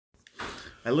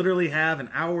I literally have an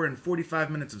hour and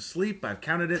 45 minutes of sleep. I've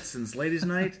counted it since ladies'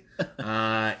 night.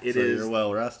 You're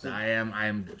well rested.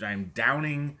 I'm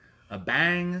downing a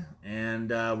bang,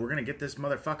 and we're gonna get this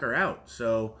motherfucker out.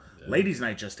 So, ladies'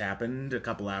 night just happened a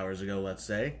couple hours ago, let's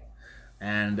say,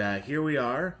 and here we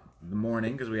are, the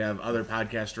morning, because we have other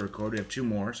podcasts to record. We have 2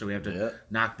 more, so we have to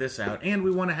knock this out, and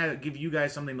we want to give you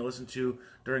guys something to listen to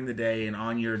during the day and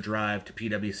on your drive to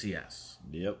PWCS.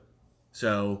 Yep.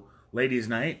 So, ladies'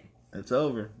 night. It's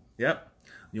over. Yep.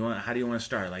 How do you want to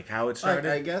start? Like how it started?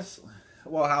 I guess.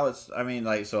 Well,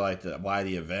 why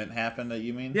the event happened? That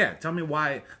you mean? Yeah. Tell me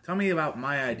why. Tell me about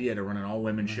my idea to run an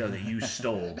all-women show that you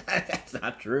stole. That's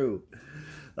not true.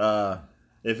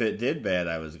 If it did bad,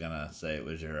 I was gonna say it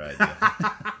was your idea.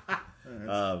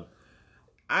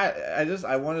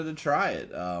 I wanted to try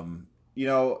it.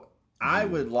 I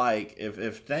would like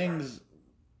if things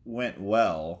went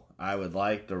well, I would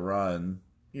like to run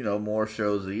more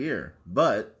shows a year.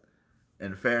 But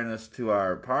in fairness to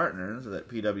our partners at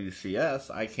PWCS,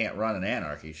 I can't run an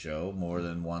Anarchy show more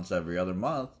than once every other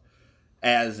month,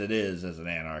 as it is as an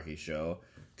Anarchy show.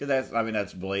 Because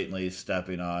that's blatantly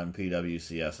stepping on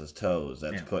PWCS's toes.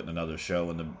 That's putting another show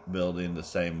in the building the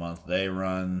same month they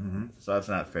run. Mm-hmm. So that's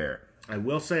not fair. I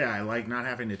will say I like not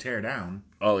having to tear down.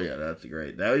 Oh, yeah, that's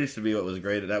great. That used to be what was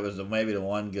great. That was maybe the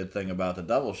one good thing about the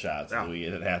double shots. Oh. We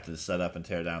didn't have to set up and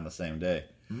tear down the same day.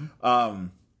 Mm-hmm.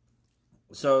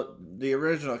 So the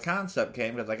original concept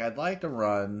came because I'd like to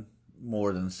run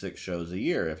more than 6 shows a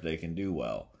year if they can do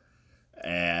well.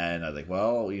 And I think,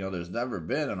 there's never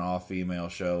been an all-female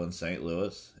show in St.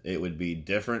 Louis. It would be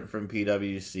different from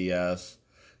PWCS.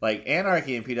 Like,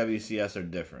 Anarchy and PWCS are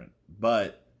different.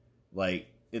 But,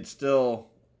 it's still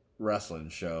wrestling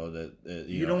show that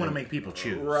you don't want to make people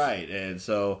choose. Right. And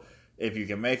so if you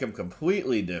can make them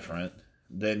completely different,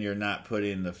 then you're not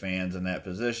putting the fans in that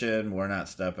position. We're not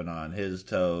stepping on his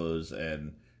toes,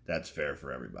 and that's fair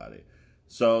for everybody.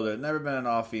 So there's never been an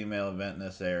all-female event in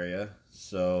this area,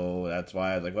 so that's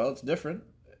why I was like, it's different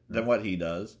than what he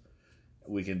does.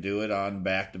 We can do it on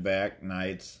back-to-back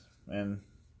nights, and,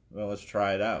 let's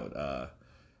try it out.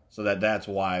 So that's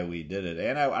why we did it.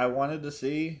 And I wanted to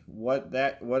see what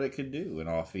it could do, an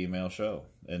all-female show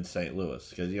in St. Louis.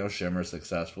 Because, Shimmer's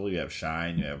successful, you have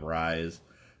Shine, you have Rise,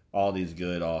 all these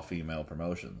good all-female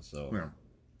promotions. So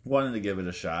wanted to give it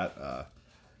a shot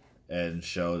and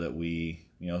show that we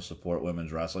support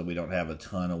women's wrestling. We don't have a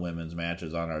ton of women's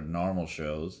matches on our normal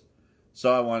shows.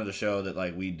 So I wanted to show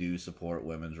that we do support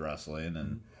women's wrestling,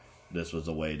 and this was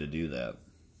a way to do that.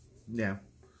 Yeah.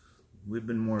 We've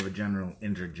been more of a general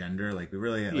intergender. We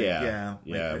really...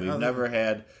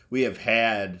 We have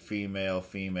had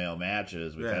female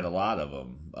matches. We've had a lot of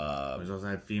them. We've also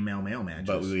had female-male matches.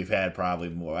 But we've had probably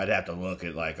more. I'd have to look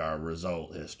at our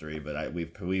result history, but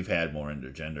we've had more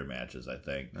intergender matches, I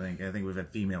think. I think we've had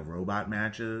female robot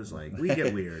matches. We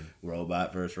get weird.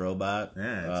 Robot versus robot.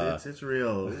 Yeah, it's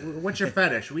real. What's your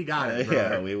fetish? We got it, bro.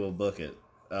 Yeah, we will book it.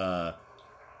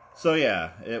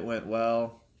 It went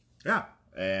well. Yeah.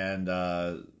 And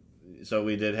so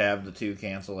we did have the 2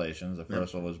 cancellations. The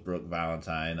first one was Brooke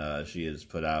Valentine. She has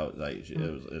put out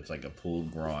it's like a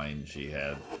pulled groin she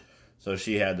had, so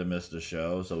she had to miss the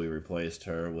show. So we replaced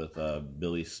her with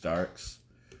Billy Starks,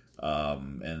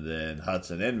 and then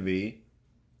Hudson Envy.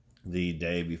 The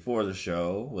day before the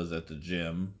show was at the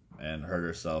gym and hurt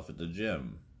herself at the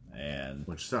gym, and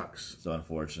which sucks. So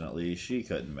unfortunately, she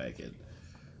couldn't make it.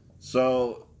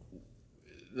 So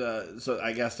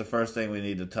I guess the first thing we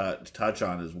need to touch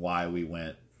on is why we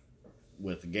went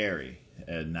with Gary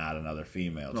and not another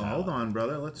female. No, hold on,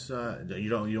 brother. Let's. You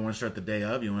don't want to start the day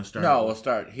of. You want to start? No, we'll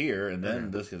start here and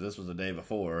then because this was the day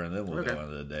before, and then we'll go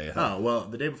into the day of. Oh well,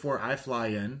 the day before I fly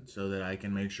in so that I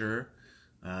can make sure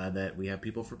that we have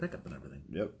people for pickup and everything.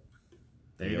 Yep.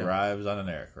 He arrives on an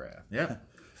aircraft. Yep.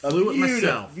 Flew it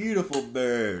myself. Beautiful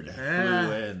bird. Flew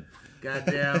in.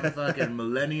 Goddamn fucking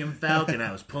Millennium Falcon.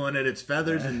 I was pulling at its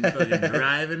feathers and fucking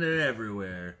driving it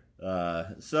everywhere.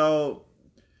 So,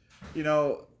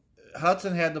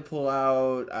 Hudson had to pull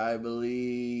out, I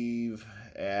believe,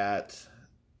 at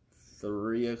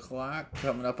 3 o'clock,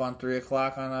 coming up on 3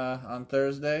 o'clock on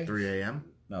Thursday. 3 a.m.?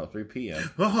 No, 3 p.m.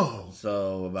 Oh!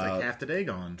 So about half the day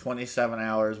gone. 27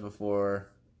 hours before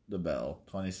the bell.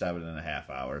 27 and a half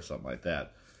hours, something like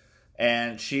that.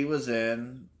 And she was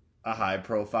in a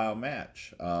high-profile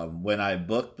match. When I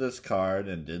booked this card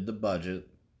and did the budget,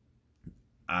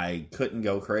 I couldn't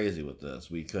go crazy with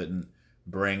this. We couldn't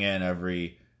bring in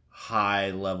every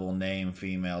high-level name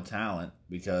female talent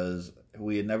because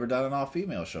we had never done an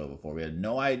all-female show before. We had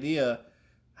no idea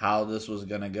how this was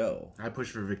going to go. I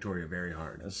pushed for Victoria very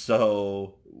hard.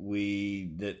 So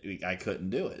I couldn't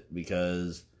do it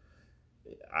because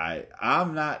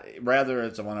I'm not, rather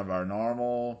it's one of our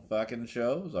normal fucking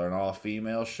shows or an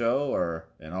all-female show or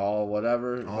an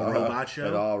all-whatever. All-robot show?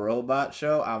 An all-robot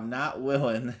show. I'm not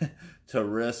willing to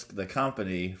risk the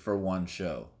company for one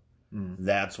show.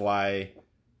 That's why,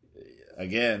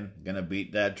 again, going to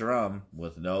beat that drum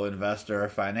with no investor or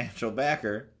financial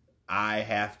backer. I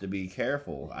have to be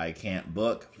careful. I can't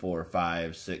book 4,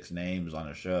 5, 6 names on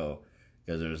a show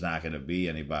because there's not going to be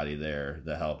anybody there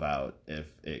to help out if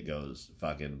it goes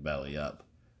fucking belly up.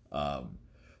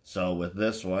 So with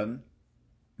this one,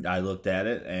 I looked at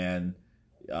it and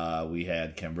we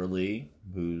had Kimberly,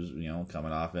 who's, you know,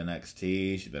 coming off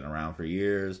NXT. She's been around for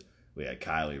years. We had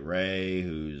Kylie Ray,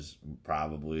 who's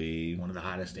probably one of the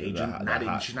hottest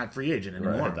agents. She's not free agent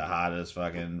anymore. Right, the hottest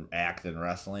fucking act in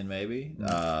wrestling, maybe.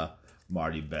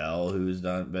 Marty Bell, who's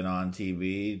been on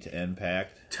TV to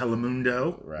Impact.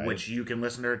 Telemundo, right, which you can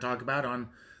listen to her talk about on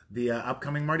the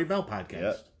upcoming Marty Bell podcast.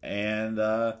 Yep. And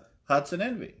Hudson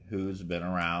Envy, who's been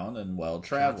around and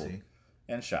well-traveled. Shotzi.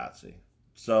 And Shotzi.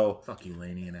 So fuck you,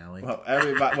 Laney and Allie.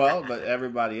 Well, but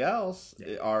everybody else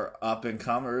are up and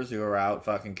comers who are out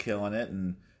fucking killing it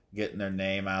and getting their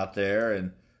name out there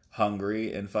and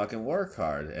hungry and fucking work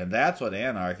hard, and that's what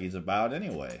Anarchy's about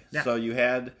anyway. Yeah. So you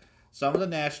had some of the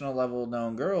national level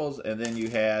known girls, and then you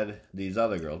had these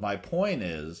other girls. My point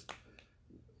is,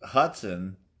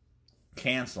 Hudson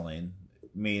canceling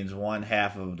means one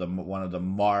half of one of the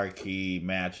marquee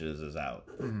matches is out,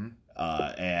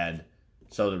 and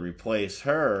so to replace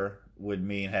her would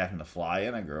mean having to fly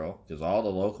in a girl because all the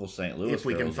local St. Louis if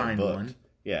we girls can find are booked. one.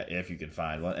 Yeah, if you can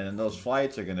find one, and then those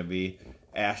flights are going to be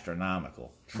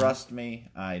astronomical. Trust me,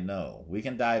 I know. We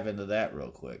can dive into that real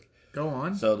quick. Go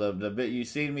on. So the bit you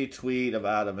seen me tweet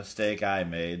about a mistake I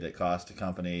made that cost the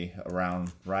company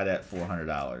around right at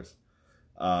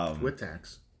 $400 with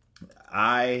tax.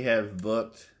 I have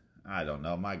booked, I don't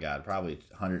know, my God, probably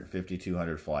 150,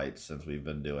 200 flights since we've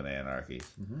been doing Anarchies.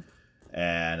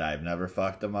 And I've never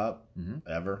fucked them up,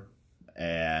 ever.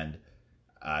 And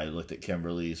I looked at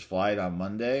Kimberly's flight on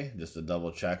Monday just to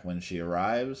double check when she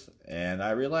arrives, and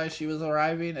I realized she was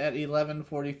arriving at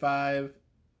 11:45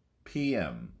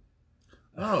 p.m.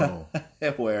 Oh.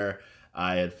 Where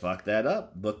I had fucked that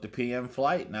up. Booked a p.m.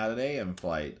 flight, not an a.m.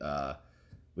 flight.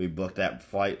 We booked that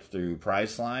flight through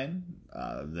Priceline.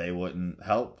 They wouldn't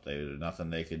help. There was nothing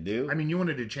they could do. I mean, you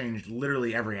wanted to change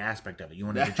literally every aspect of it. You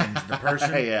wanted to change the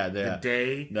person, the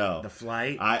day, the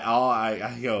flight.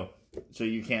 I go, so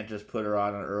you can't just put her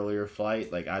on an earlier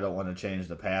flight? Like, I don't want to change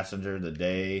the passenger, the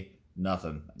day,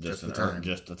 nothing. Just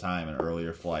the time, an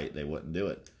earlier flight. They wouldn't do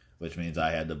it, which means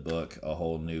I had to book a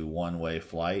whole new one-way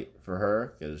flight for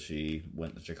her because she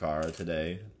went to Chikara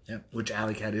today. Yeah, which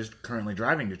Alley Cat is currently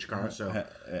driving to Chikara,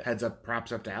 so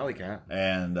props up to Alley Cat.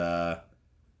 And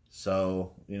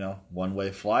so, you know,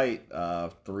 one-way flight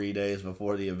 3 days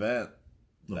before the event.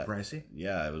 A little pricey?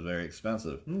 Yeah, it was very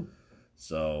expensive.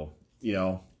 So, you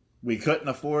know, we couldn't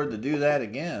afford to do that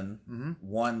again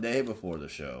one day before the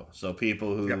show. So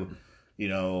people who, you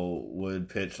know, would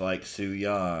pitch like Sue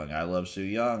Young. I love Sue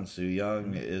Young. Sue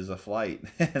Young is a flight.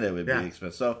 And it would be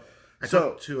expensive. So I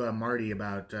talked to Marty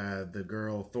about the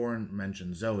girl Thorne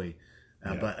mentioned, Zoe.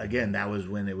 But again, that was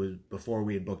when it was before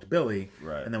we had booked Billy.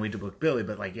 Right. And then we booked Billy.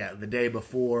 But like, the day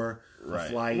before the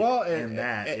flight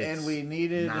and we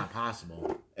needed not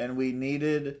possible. And we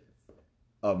needed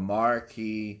a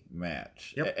marquee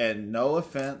match. And no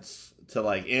offense to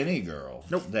like any girl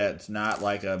that's not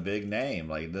like a big name.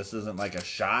 Like, this isn't like a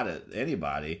shot at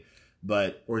anybody,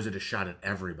 but or is it a shot at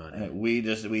everybody? We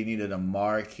needed a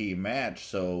marquee match.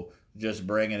 So just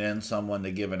bringing in someone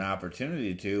to give an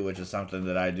opportunity to, which is something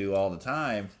that I do all the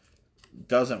time,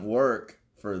 doesn't work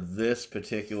for this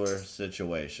particular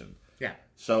situation. Yeah.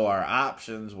 So our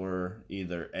options were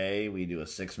either A, we do a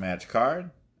 6-match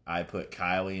card. I put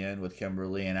Kylie in with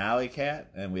Kimberly and Alley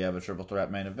Cat, and we have a triple threat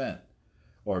main event.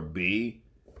 Or B,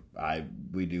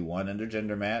 we do one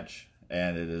intergender match,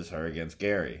 and it is her against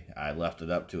Gary. I left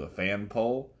it up to a fan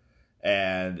poll,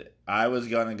 and I was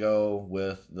going to go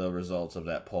with the results of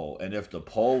that poll. And if the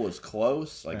poll was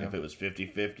close, like if it was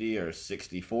 50-50 or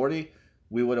 60-40,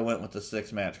 we would have went with the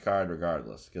 6-match card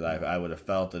regardless, because I would have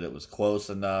felt that it was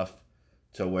close enough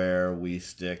to where we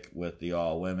stick with the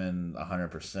all-women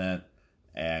 100%.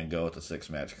 And go with the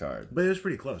 6-match card. But it was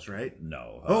pretty close, right?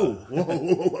 No.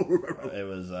 It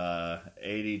was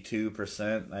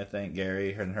 82%, I think.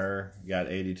 Gary and her got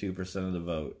 82% of the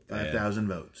vote. 5,000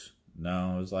 votes.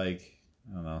 No, it was like,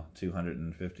 I don't know,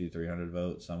 250, 300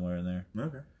 votes, somewhere in there.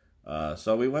 Okay.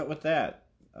 So we went with that.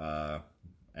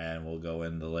 and we'll go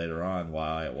into later on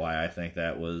why I think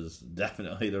that was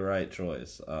definitely the right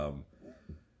choice.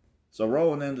 So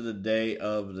rolling into the day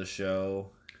of the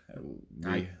show,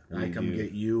 I come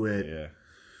get you at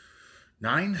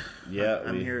 9. Yeah,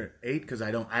 I'm here at 8 because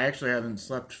I actually haven't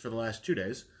slept for the last 2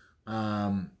 days.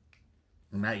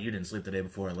 Matt, you didn't sleep the day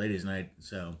before ladies' night,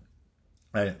 so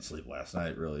I didn't sleep last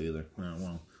night really either. Oh,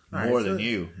 well. More than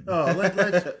you. Oh,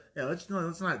 let's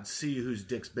not see whose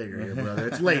dick's bigger here, brother.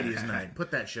 It's ladies' night.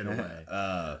 Put that shit away.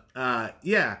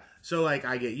 Yeah. So, like,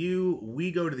 I get you.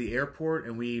 We go to the airport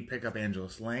and we pick up Angela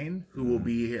Slane, who will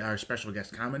be our special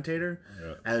guest commentator,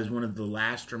 as one of the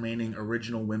last remaining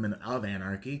original women of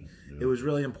Anarchy. It was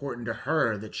really important to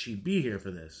her that she be here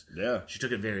for this. Yeah. She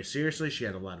took it very seriously. She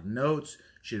had a lot of notes.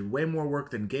 She did way more work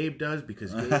than Gabe does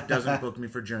because Gabe doesn't book me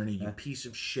for Journey, you piece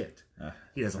of shit.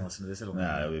 He doesn't listen to this. It'll be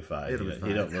fine. It'll be fine.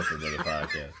 He don't listen to the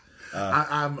podcast.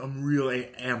 I'm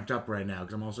really amped up right now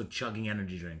because I'm also chugging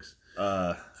energy drinks.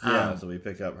 So we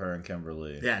pick up her and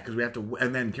Kimberly. Yeah, because we have to,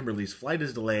 and then Kimberly's flight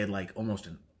is delayed like almost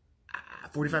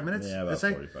 45 minutes. Yeah, about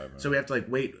 45 minutes. So we have to like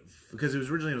wait because it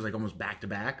was like almost back to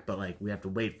back, but like we have to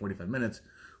wait 45 minutes,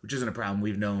 which isn't a problem.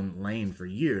 We've known Lane for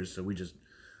years, so we just.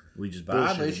 But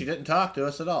oddly, she didn't talk to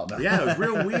us at all. Yeah, it was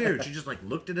real weird. She just like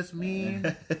looked at us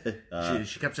mean.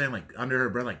 She kept saying like under her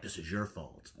breath like, "This is your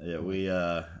fault." Yeah, we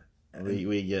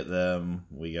get them.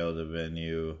 We go to the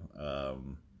venue.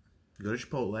 Go to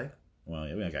Chipotle. Well,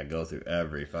 yeah, we gotta go through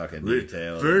every fucking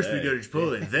detail. First we go to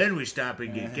Chipotle, then we stop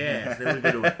and get gas. Then we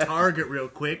go to a Target real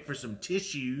quick for some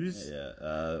tissues.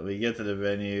 Yeah, we get to the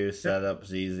venue.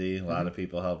 Setup's easy. A lot of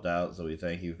people helped out, so we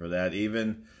thank you for that.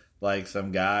 Even like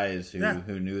some guys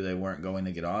who knew they weren't going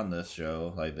to get on this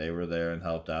show, like they were there and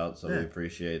helped out, so we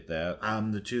appreciate that.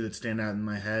 The two that stand out in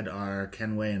my head are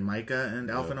Kenway and Micah,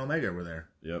 and Alpha and Omega were there.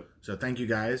 Yep. So thank you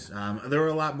guys. There were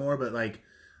a lot more, but like,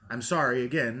 I'm sorry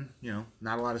again.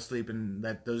 Not a lot of sleep, and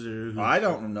that those are. I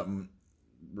don't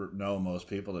know most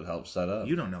people that help set up.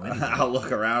 You don't know anything. I'll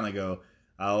look around and go.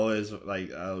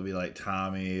 I'll be like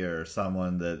Tommy or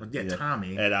someone that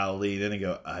Tommy, and I'll lean in and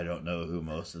go, I don't know who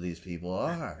most of these people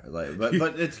are. Like,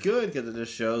 but it's good because it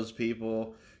just shows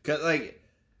people. Cause like,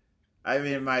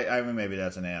 maybe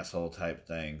that's an asshole type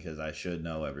thing because I should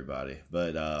know everybody.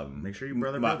 But make sure you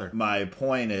brother. My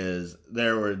point is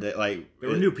there were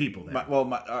new people there.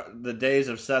 The days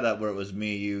of setup where it was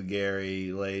me, you,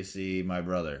 Gary, Lacey, my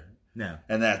brother. No,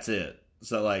 and that's it.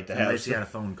 So like to have Lacey had a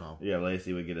phone call. Yeah,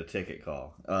 Lacey would get a ticket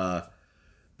call.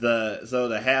 So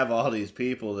to have all these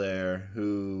people there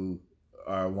who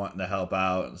are wanting to help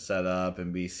out and set up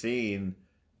and be seen,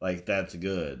 like that's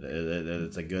good.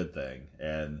 It's a good thing,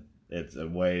 and it's a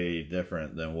way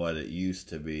different than what it used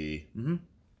to be.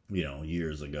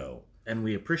 Years ago. And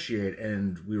we appreciate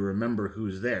and we remember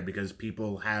who's there because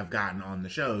people have gotten on the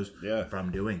shows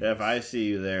from doing this. If I see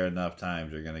you there enough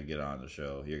times, you're going to get on the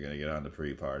show. You're going to get on the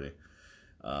pre-party.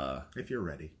 If you're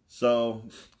ready. So,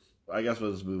 I guess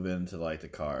we'll just move into like the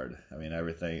card. I mean,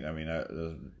 everything.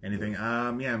 Anything?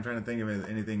 I'm trying to think of it.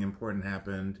 Anything important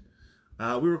happened.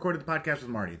 We recorded the podcast with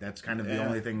Marty. That's kind of the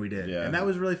only thing we did. Yeah. And that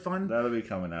was really fun. That'll be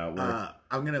coming out.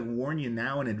 I'm going to warn you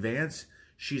now in advance.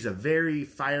 She's a very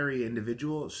fiery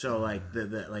individual. So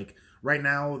like right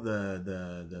now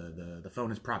the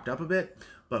phone is propped up a bit,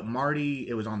 but Marty,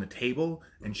 it was on the table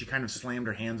and she kind of slammed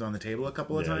her hands on the table a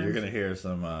couple of times. You're gonna hear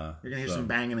some. Some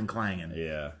banging and clanging.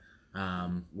 Yeah.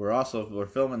 We're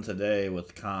filming today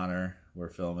with Connor. We're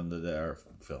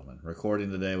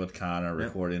recording today with Connor,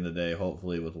 recording today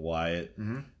hopefully with Wyatt,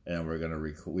 and we're gonna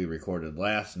we recorded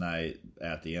last night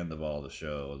at the end of all the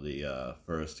show the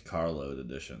first carload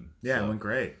edition. Yeah, it went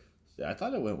great. I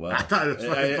thought it went well. I thought it was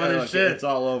fucking fun as shit. It's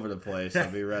all over the place, so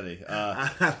be ready.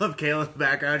 I love Kayla in the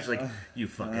background. She's like, you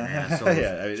fucking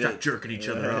assholes. Stop jerking each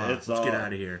other off. Let's get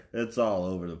out of here. It's all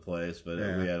over the place, but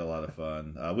we had a lot of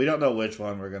fun. We don't know which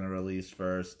one we're going to release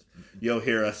first. You'll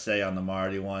hear us say on the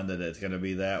Marty one that it's going to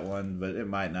be that one, but it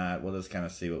might not. We'll just kind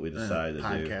of see what we decide to do.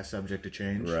 Podcast subject to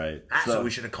change. Right. So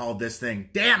we should have called this thing,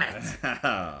 damn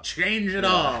it! Change it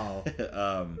all!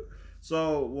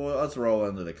 So, let's roll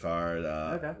into the card.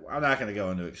 Okay. I'm not going to go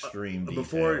into extreme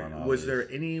detail on all was there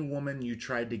any woman you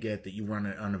tried to get that you weren't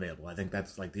unavailable? I think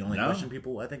that's like the only question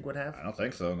people I think would have. I don't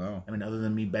think so, no. I mean, other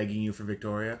than me begging you for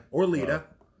Victoria or Lita.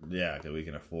 Yeah, because we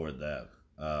can afford that.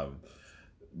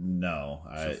 No.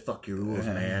 So fuck your rules,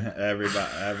 man.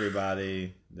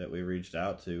 Everybody that we reached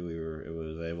out to, it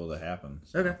was able to happen.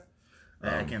 So. Okay.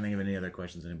 I can't think of any other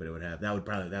questions anybody would have. That would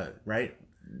probably, right?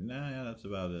 No, yeah, that's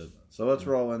about it. So let's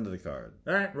roll into the card.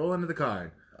 All right, roll into the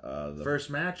card. First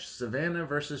match, Savannah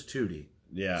versus Tootie.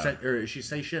 Yeah. Or is she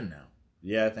Seishin now?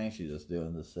 Yeah, I think she's just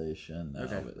doing the Seishin now.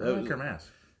 Okay. I like her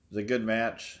mask. was a good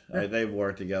match. Yeah. They've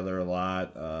worked together a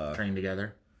lot. Trained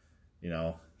together.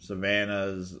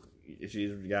 Savannah's,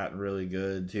 she's gotten really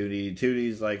good.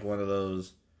 Tootie's like one of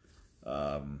those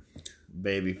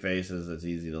baby faces that's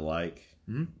easy to like.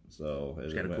 Mm-hmm. So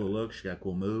she's got a cool look. She's got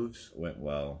cool moves. Went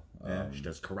well. Yeah, she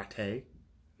does karate.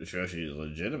 Sure, she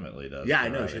legitimately does. Yeah, karate. I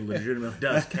know she legitimately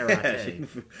does karate.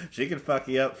 she can fuck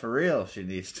you up for real if she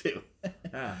needs to.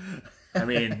 I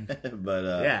mean,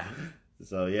 but yeah.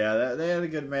 So yeah, they had a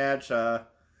good match.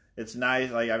 It's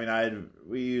nice. Like, I mean,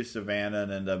 we used Savannah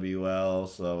and NWL,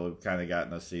 so we've kind of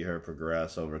gotten to see her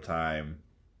progress over time.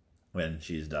 When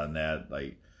she's done that,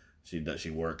 like she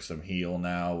works some heel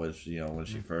now, which when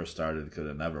she first started could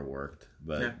have never worked,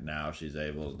 but now she's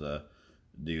able to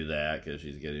do that because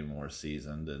she's getting more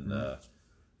seasoned, and it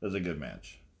was a good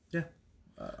match. Yeah,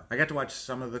 I got to watch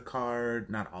some of the card,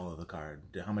 not all of the card.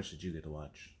 How much did you get to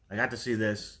watch? I got to see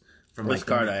this from this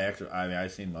card.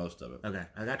 I've seen most of it. Okay,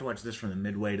 I got to watch this from the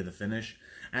midway to the finish.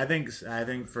 I think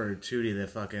for Tootie, the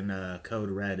fucking Code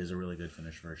Red is a really good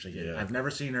finish for her. Yeah. I've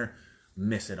never seen her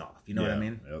miss it off. You know what I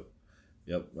mean?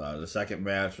 Yep. The second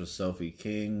match was Sophie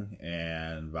King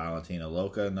and Valentina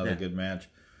Loca. Another good match.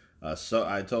 So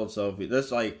I told Sophie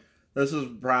this was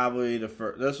probably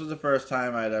this was the first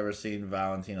time I'd ever seen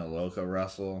Valentina Loca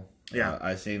wrestle. Yeah,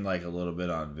 I seen like a little bit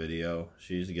on video.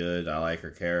 She's good. I like her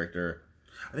character.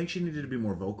 I think she needed to be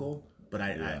more vocal, but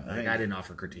I didn't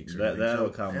offer critiques. That'll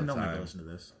come with time. Listen to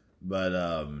this,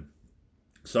 but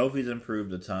Sophie's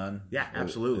improved a ton. Yeah,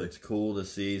 absolutely. It's cool to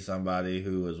see somebody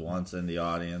who was once in the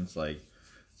audience. Like,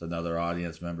 it's another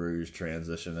audience member who's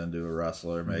transitioned into a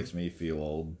wrestler. Makes me feel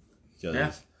old.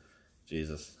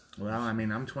 Jesus. Well, I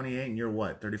mean, I'm 28 and you're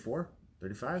what, 34?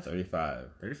 35?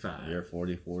 35. You're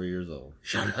 44 years old.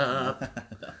 Shut up.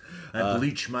 I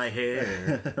bleach my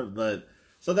hair. But,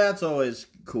 so that's always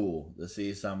cool to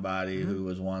see somebody who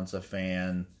was once a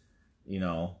fan,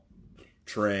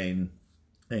 train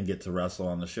and get to wrestle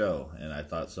on the show. And I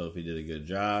thought Sophie did a good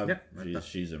job. Yep.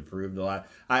 She's improved a lot.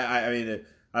 I mean,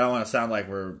 I don't want to sound like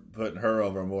we're putting her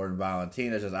over more than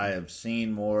Valentina. It's just I have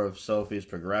seen more of Sophie's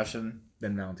progression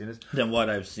than Valentina's, than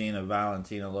what I've seen of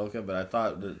Valentina Loca. But I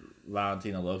thought that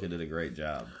Valentina Loca did a great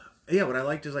job. Yeah, what I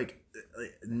liked is like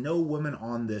no woman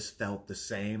on this felt the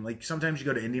same. Like sometimes you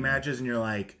go to indie matches and you're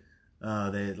like,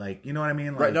 they like, you know what I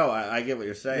mean? Like, right? No, I get what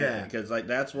you're saying. Yeah, because like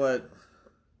that's what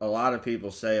a lot of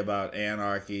people say about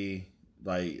Anarchy.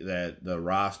 Like that, the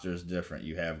roster's different.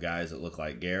 You have guys that look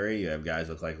like Gary. You have guys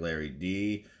that look like Larry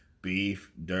D,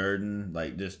 Beef, Durden,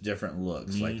 like just different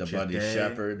looks, like the Buddy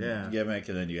Shepherd gimmick.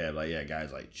 And then you have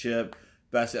guys like Chip,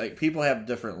 Bessie. Like people have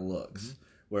different looks.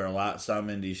 Where some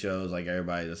indie shows, like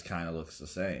everybody just kind of looks the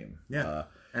same. Yeah,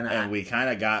 and we kind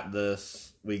of got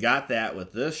this. We got that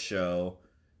with this show,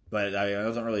 but I mean, it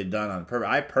wasn't really done on purpose.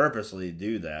 I purposely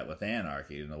do that with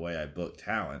Anarchy in the way I book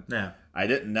talent. Yeah. I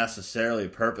didn't necessarily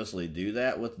purposely do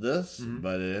that with this,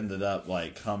 but it ended up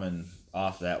like coming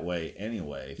off that way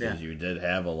anyway because you did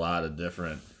have a lot of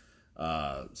different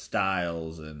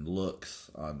styles and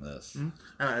looks on this.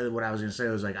 What I was gonna say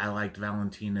was like I liked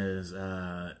Valentina's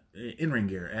in-ring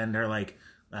gear and they're like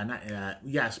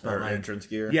yes, but her like, entrance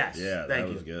gear. Yes, yeah, that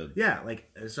was good. Yeah,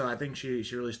 like so I think she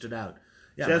really stood out.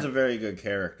 Yeah, she has a very good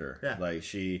character. Yeah,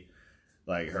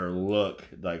 like her look,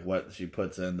 like what she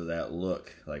puts into that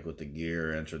look, like with the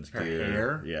gear, entrance her gear,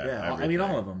 hair. Yeah, I mean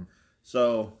all of them.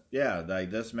 So yeah, like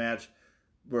this match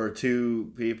were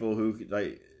two people who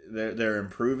like they're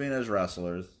improving as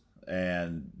wrestlers,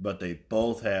 but they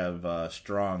both have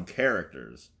strong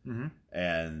characters,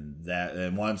 and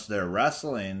once they're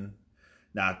wrestling.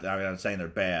 I'm not saying they're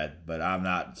bad, but I'm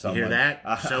not someone... You hear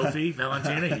that, Sophie,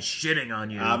 Valentina? He's shitting on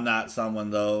you. I'm not someone,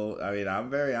 though... I mean, I'm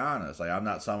very honest. Like, I'm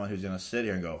not someone who's going to sit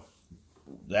here and go,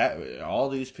 all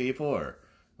these people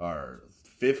are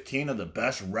 15 of the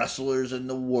best wrestlers in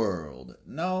the world.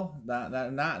 No,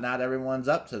 not everyone's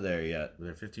up to there yet. Were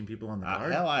there 15 people on the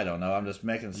card? Hell, I don't know. I'm just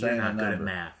saying You're not a number. good at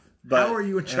math. But, how are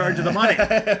you in charge of the money?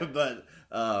 But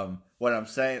what I'm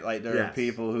saying, like, there are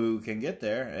people who can get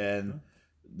there, and...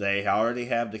 They already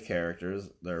have the characters.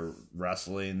 Their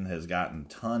wrestling has gotten a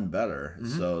ton better,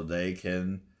 so they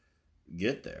can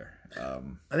get there. I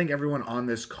think everyone on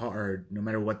this card, no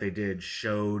matter what they did,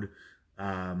 showed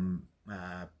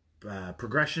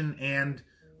progression and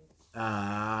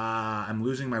I'm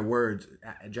losing my words.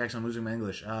 Jackson, I'm losing my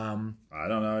English. I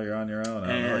don't know. You're on your own. I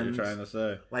don't know what you're trying to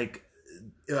say. Like,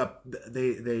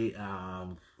 they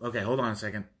okay, hold on a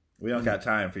second. We don't got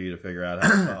time for you to figure out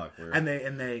how to talk. And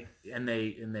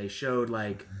they showed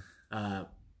like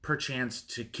perchance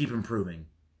to keep improving.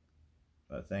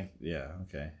 I think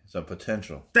okay. So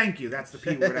potential. Thank you. That's the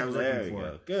P word I was looking for.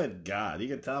 Go. Good God, you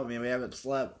can tell me we haven't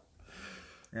slept.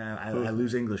 Yeah, I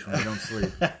lose English when I don't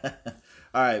sleep.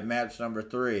 All right, match number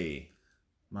 3.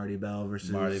 Marty Bell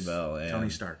versus Marty Bell and Tony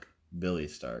Stark. Billy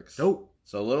Starks. Oh.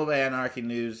 So a little Anarchy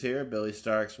news here. Billy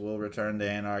Starks will return to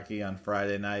Anarchy on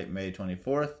Friday night, May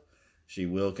 24th. She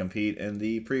will compete in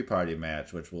the pre-party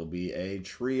match, which will be a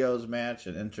trios match,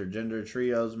 an intergender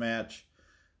trios match.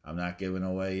 I'm not giving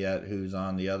away yet who's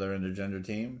on the other intergender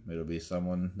team. It'll be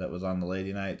someone that was on the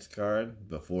Lady Knights card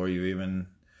before you even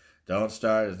don't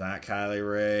start. It's not Kylie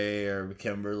Ray or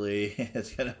Kimberly.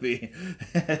 It's going to be...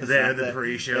 They're the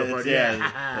pre-show.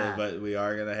 Yeah, but we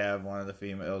are going to have one of the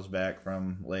females back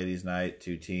from Ladies Night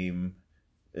to team...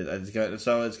 It's going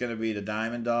to be the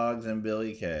Diamond Dogs and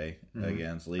Billy Kay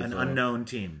against Lethal... An unknown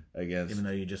team. Against... Even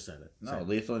though you just said it. No,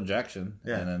 Lethal Injection.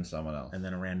 Yeah. And then someone else. And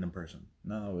then a random person.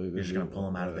 No, you're just going to pull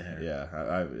them out of the hair.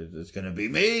 Yeah, it's going to be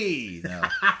me. No,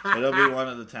 it'll be one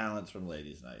of the talents from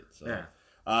Ladies Night. So,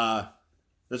 yeah.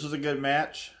 This was a good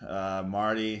match.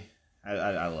 Marty,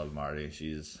 I love Marty.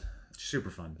 She's super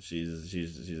fun. She's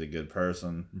a good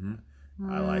person. Mm-hmm.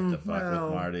 I like to fuck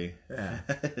with Marty. Yeah.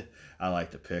 I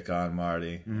like to pick on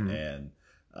Marty, and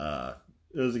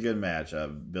it was a good match.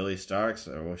 Billy Starks,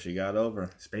 she got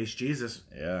over. Space Jesus.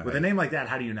 Yeah. With a name like that,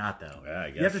 how do you not, though? Yeah, I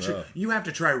guess you have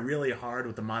to try really hard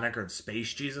with the moniker of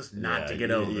Space Jesus not to get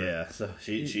over. Yeah, so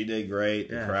she did great.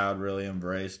 The crowd really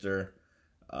embraced her.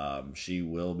 She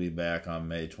will be back on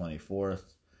May 24th.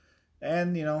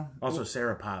 And, Also,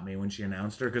 Sarah popped me when she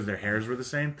announced her because their hairs were the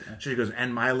same. She goes,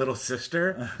 and my little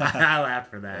sister? I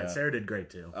laughed for that. Yeah. Sarah did great,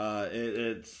 too.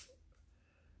 It's...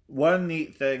 One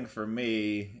neat thing for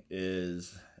me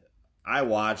is I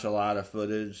watch a lot of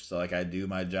footage, so, I do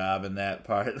my job in that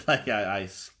part. I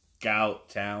scout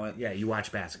talent. Yeah, you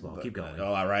watch basketball. Keep going.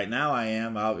 Right now I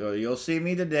am. You'll see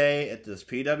me today at this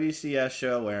PWCS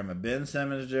show wearing my Ben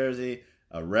Simmons jersey,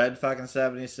 a red fucking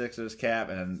 76ers cap,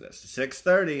 and at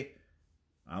 6:30...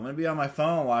 I'm going to be on my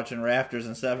phone watching Raptors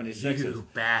and 76ers. You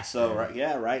bastard. So,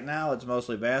 right now it's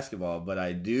mostly basketball, but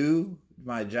I do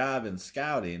my job in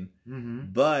scouting. Mm-hmm.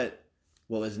 But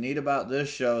what was neat about this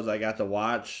show is I got to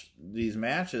watch these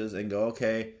matches and go,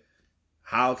 okay,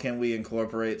 how can we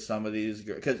incorporate some of these?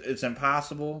 Because it's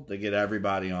impossible to get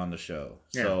everybody on the show.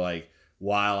 Yeah. So,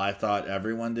 while I thought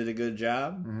everyone did a good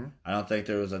job, I don't think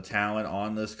there was a talent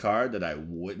on this card that I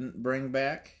wouldn't bring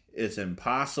back. It's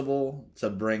impossible to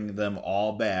bring them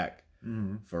all back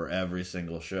for every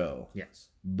single show. Yes.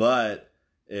 But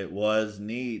it was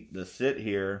neat to sit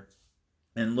here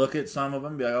and look at some of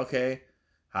them and be like, okay,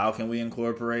 how can we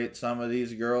incorporate some of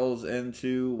these girls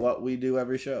into what we do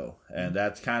every show? And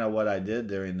that's kind of what I did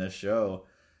during this show.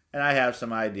 And I have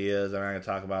some ideas. I'm not going to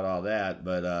talk about all that,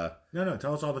 but... No,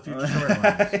 tell us all the future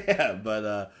storylines. Yeah,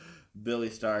 but... Billy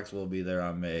Starks will be there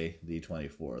on May the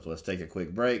 24th. Let's take a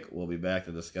quick break. We'll be back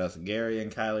to discuss Gary and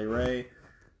Kylie Ray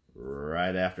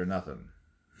right after nothing.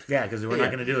 Yeah, because we're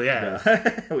not going to do it. Yeah.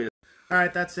 All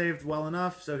right, that saved well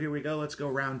enough. So here we go. Let's go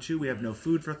round 2. We have no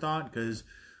food for thought because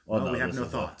we have no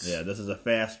thoughts. This is a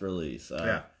fast release.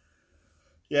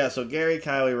 Yeah, so Gary,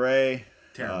 Kylie Ray.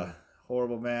 Terrible.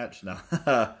 Horrible match. No.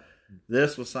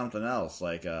 This was something else.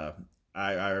 I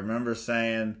remember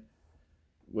saying...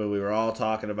 when we were all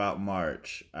talking about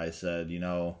March, I said,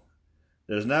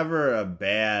 there's never a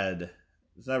bad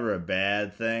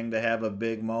thing to have a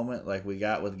big moment like we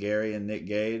got with Gary and Nick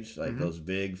Gage, those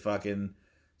big fucking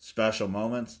special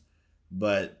moments.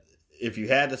 But if you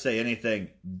had to say anything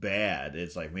bad,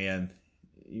 it's man,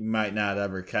 you might not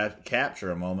ever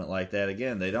capture a moment like that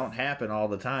again. They don't happen all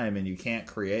the time, and you can't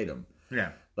create them.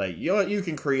 Yeah. You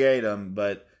can create them,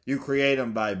 but you create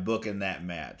them by booking that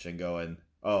match and going...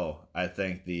 oh, I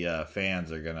think the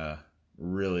fans are gonna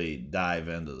really dive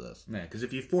into this. Yeah, because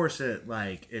if you force it,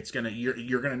 it's gonna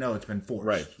you're gonna know it's been forced.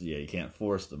 Right? Yeah, you can't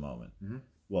force the moment. Mm-hmm.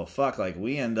 Well, fuck,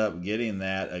 we end up getting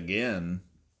that again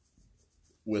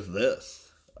with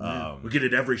this. Yeah. We get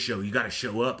it every show. You got to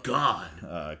show up, God.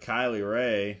 Kylie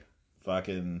Ray,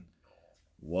 fucking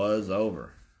was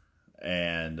over,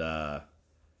 and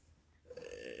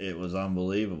it was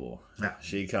unbelievable. Yeah.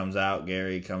 She comes out,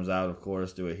 Gary comes out, of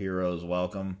course, to a hero's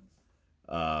welcome.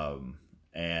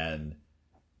 And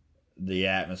the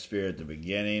atmosphere at the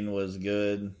beginning was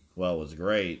good. Well, it was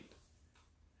great.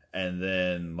 And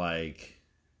then,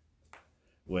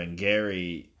 when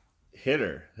Gary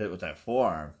hit with that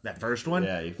forearm. That first one?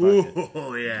 Yeah, he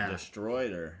fucking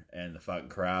destroyed her. And the fucking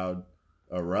crowd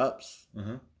erupts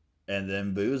and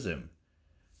then boos him.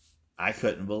 I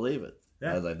couldn't believe it.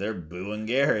 Yeah. I was like, they're booing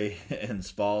Gary in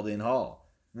Spalding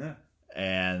Hall. Yeah.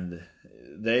 And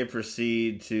they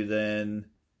proceed to then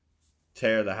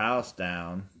tear the house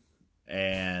down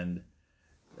and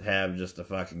have just a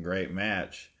fucking great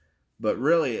match. But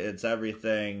really, it's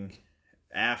everything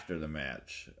after the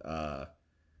match,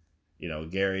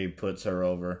 Gary puts her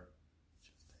over.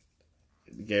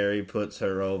 Gary puts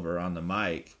her over on the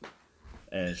mic,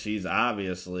 and she's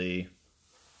obviously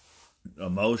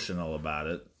emotional about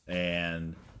it,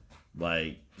 and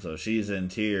so she's in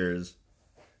tears,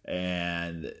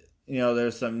 and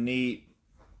there's some neat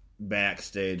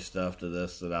backstage stuff to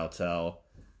this that I'll tell.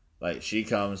 Like, she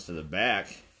comes to the back,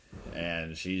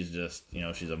 and she's just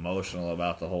she's emotional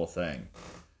about the whole thing,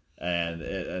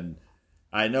 and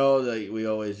I know that we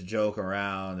always joke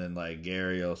around, and like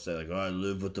Gary will say, like, "Oh, I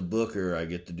live with the booker. I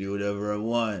get to do whatever I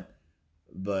want."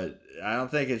 But I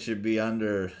don't think it should be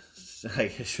it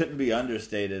shouldn't be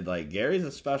understated. Like, Gary's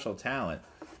a special talent,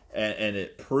 and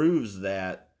it proves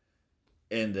that,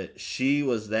 and that she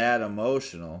was that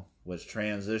emotional, which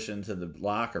transitioned to the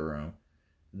locker room,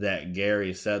 that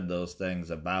Gary said those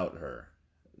things about her.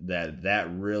 That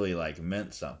really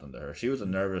meant something to her. She was a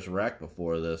nervous wreck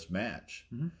before this match.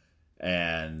 Mm-hmm.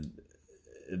 And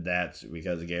that's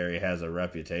because Gary has a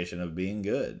reputation of being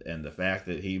good. And the fact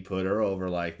that he put her over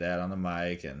like that on the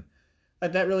mic, and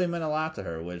that really meant a lot to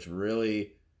her, which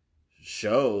really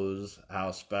shows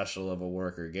how special of a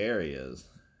worker Gary is.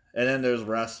 And then there's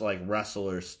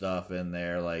wrestler stuff in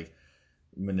there, like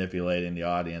manipulating the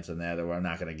audience and that. I'm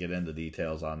not going to get into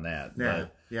details on that. Yeah,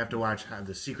 but you have to watch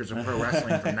The Secrets of Pro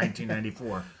Wrestling from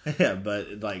 1994. Yeah,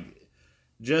 but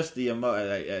just the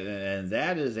and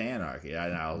that is anarchy.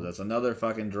 That's another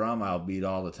fucking drum I'll beat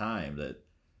all the time. That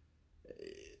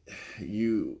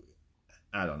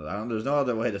I don't know. There's no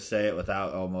other way to say it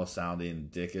without almost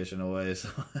sounding dickish in a way. So,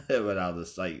 but I'll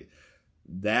just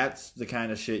that's the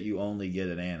kind of shit you only get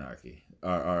in anarchy.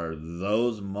 Are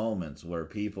those moments where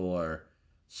people are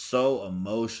so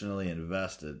emotionally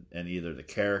invested in either the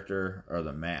character or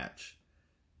the match,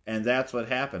 and that's what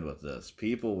happened with this.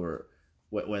 People were.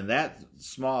 When that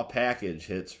small package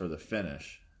hits for the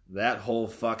finish, that whole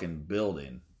fucking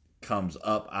building comes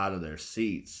up out of their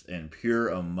seats in pure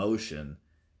emotion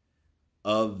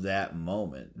of that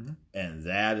moment. Mm-hmm. And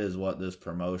that is what this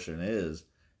promotion is.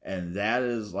 And that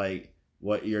is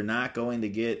what you're not going to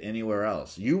get anywhere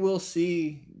else. You will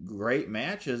see great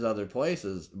matches other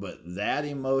places, but that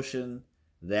emotion,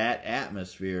 that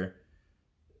atmosphere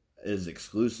is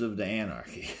exclusive to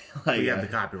anarchy. You have the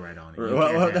copyright on it.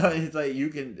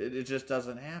 It just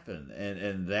doesn't happen.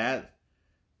 And that,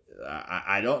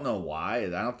 I don't know why. I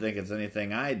don't think it's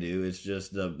anything I do. It's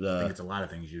just I think it's a lot of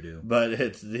things you do. But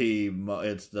it's I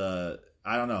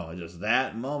don't know, just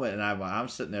that moment. And I'm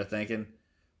sitting there thinking,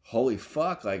 holy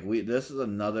fuck, this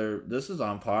is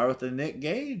on par with the Nick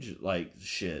Gage,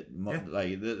 shit. Yeah.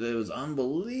 It was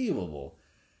unbelievable.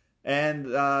 And,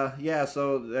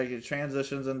 so it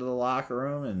transitions into the locker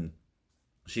room, and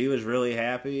she was really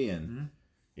happy, and,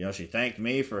 she thanked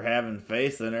me for having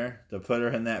faith in her to put her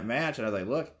in that match. And I was like,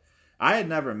 look, I had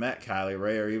never met Kylie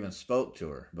Rae or even spoke to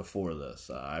her before this.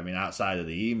 Outside of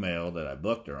the email that I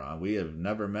booked her on, we have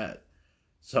never met.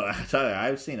 So I tell you,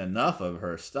 I've seen enough of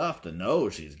her stuff to know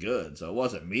she's good. So it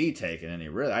wasn't me taking any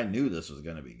risk. I knew this was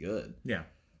going to be good. Yeah.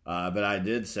 But I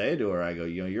did say to her, I go,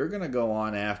 you're going to go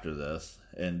on after this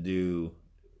and do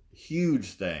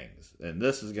huge things. And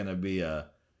this is going to be a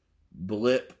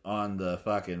blip on the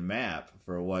fucking map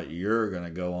for what you're going to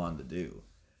go on to do.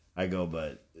 I go,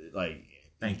 but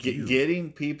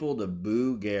getting people to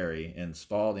boo Gary in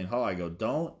Spalding Hall, I go,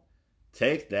 don't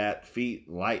take that feat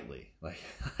lightly.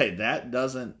 That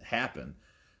doesn't happen.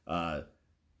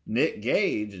 Nick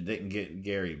Gage didn't get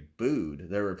Gary booed.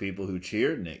 There were people who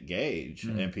cheered Nick Gage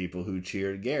and people who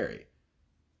cheered Gary.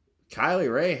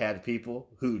 Kylie Rae had people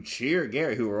who cheered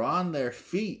Gary, who were on their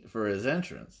feet for his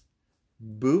entrance,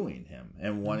 booing him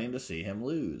and wanting to see him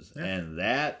lose. Yeah. And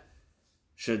that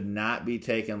should not be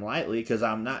taken lightly, because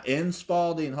I'm not in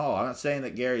Spalding Hall. I'm not saying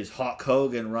that Gary's Hulk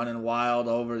Hogan running wild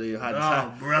over the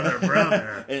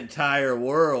brother entire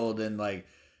world and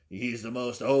he's the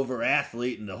most over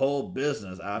athlete in the whole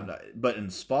business. But in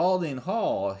Spalding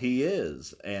Hall, he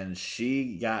is. And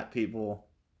she got people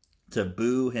to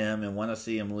boo him and want to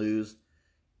see him lose.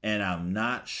 And I'm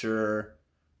not sure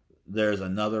there's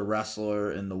another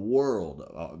wrestler in the world.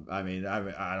 I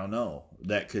don't know,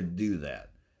 that could do that.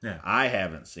 Yeah. I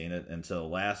haven't seen it until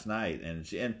last night.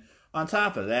 And on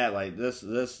top of that,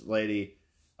 this lady,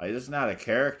 this is not a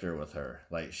character with her.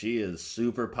 She is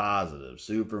super positive,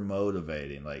 super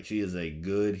motivating. She is a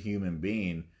good human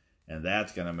being, and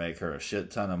that's going to make her a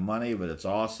shit ton of money. But it's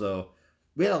also,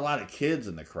 we had a lot of kids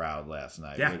in the crowd last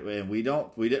night. Yeah. And we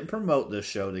didn't promote this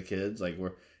show to kids.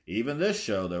 Even this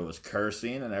show, there was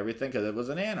cursing and everything because it was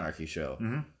an anarchy show.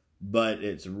 Mm-hmm. But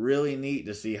it's really neat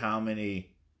to see how many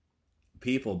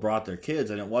people brought their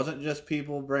kids, and it wasn't just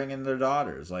people bringing their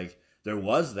daughters. there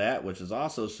was that, which is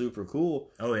also super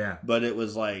cool. Oh yeah. But it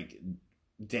was like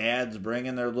dads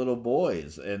bringing their little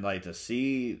boys, and like to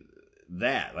see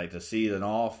that, like to see an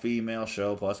all-female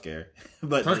show plus Gary,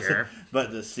 but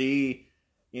to see,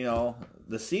 you know,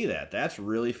 to see that's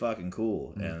really fucking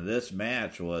cool. And this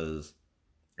match was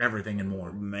everything and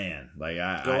more. Man, like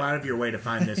I go out of your way to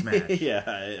find this match.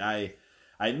 Yeah,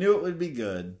 I knew it would be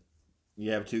good.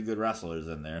 You have two good wrestlers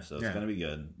in there, so it's going to be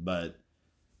good. But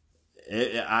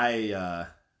I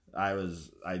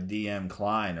DM'd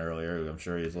Klein earlier. I'm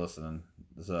sure he's listening.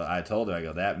 So I told him, I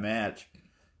go, that match,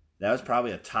 that was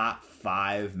probably a top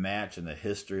 5 match in the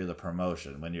history of the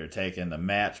promotion when you're taking the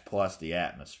match plus the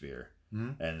atmosphere.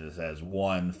 Mm-hmm. And it says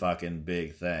one fucking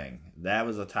big thing. That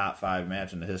was a top 5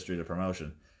 match in the history of the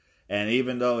promotion. And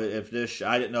even though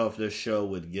I didn't know if this show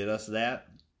would get us that,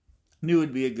 knew it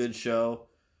would be a good show.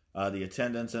 The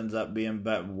attendance ends up being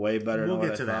way better than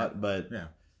what I thought. But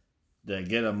to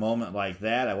get a moment like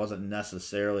that, I wasn't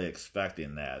necessarily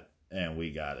expecting that. And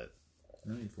we got it.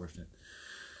 No, you forced it.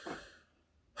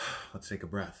 Let's take a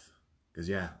breath. Because,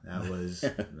 that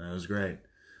was great.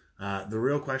 The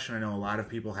real question I know a lot of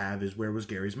people have is, where was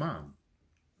Gary's mom?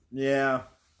 Yeah.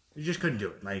 You just couldn't do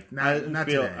it. Like, I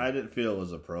today. didn't feel it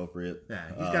was appropriate. Yeah,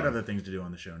 he's got other things to do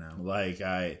on the show now. Like,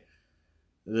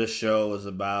 this show was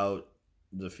about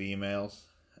the females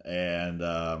and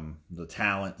the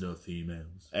talent. The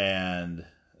females. And,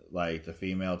 like, the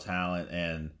female talent.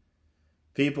 And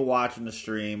people watching the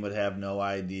stream would have no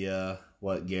idea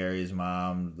what Gary's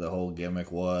mom, the whole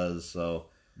gimmick was. So,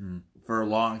 for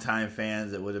longtime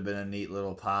fans, it would have been a neat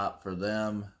little pop for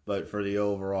them. But for the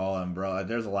overall umbrella,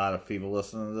 there's a lot of people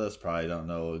listening to this probably don't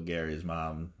know what Gary's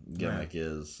mom gimmick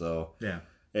is. So,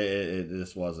 it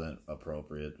just wasn't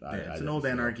appropriate. It's an old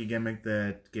Anarchy gimmick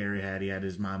that Gary had. He had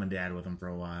his mom and dad with him for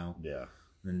a while. Yeah.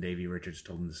 Then Davey Richards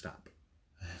told him to stop.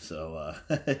 So,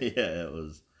 it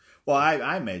was... Well,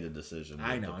 I made the decision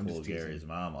to pull Gary's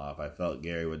mom off. I felt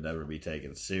Gary would never be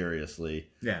taken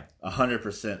seriously. Yeah.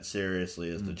 100%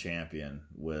 seriously as the champion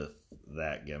with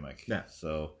that gimmick. Yeah.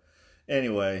 So,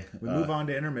 anyway. We move on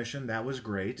to intermission. That was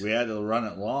great. We had to run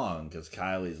it long because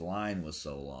Kylie's line was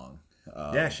so long.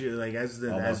 She as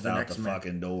the next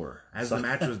fucking door. As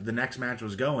the next match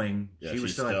was going, she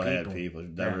still had people.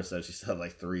 Deborah said she still had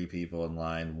like 3 people in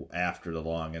line after the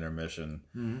long intermission.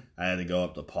 Mm-hmm. I had to go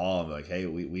up to Paul and be like, "Hey,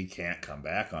 we can't come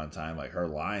back on time. Like her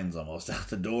line's almost out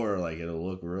the door. Like it'll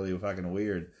look really fucking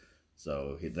weird."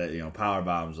 So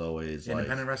Powerbomb's always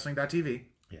independentwrestling.tv.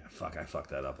 Yeah, I fuck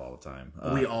that up all the time.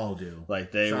 We all do.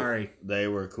 Like they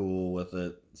were cool with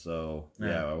it. So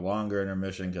a longer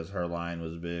intermission because her line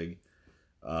was big.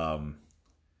 We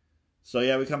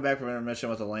come back from intermission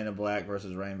with Elena Black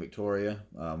versus Reign Victoria.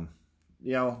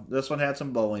 This one had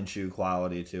some bowling shoe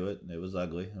quality to it. It was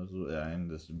ugly. It was,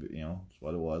 it's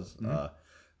what it was. Mm-hmm.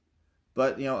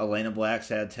 But Elena Black's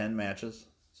had 10 matches,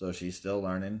 so she's still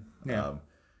learning. Yeah.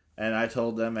 And I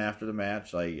told them after the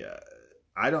match, like,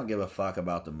 I don't give a fuck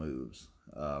about the moves.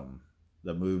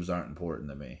 The moves aren't important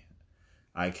to me.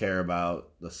 I care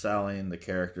about the selling, the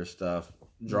character stuff,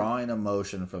 drawing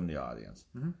emotion from the audience.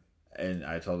 Mm-hmm. And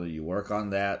I told her, you work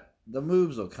on that, the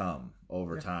moves will come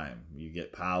over time. You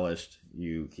get polished,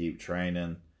 you keep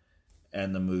training,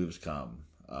 and the moves come.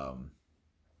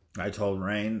 I told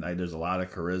Reign, there's a lot of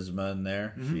charisma in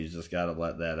there. Mm-hmm. She's just got to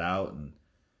let that out,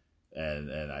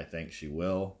 and I think she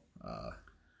will.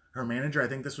 Her manager, I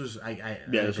think this was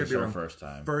this was her first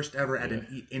time. First ever at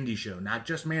an indie show. Not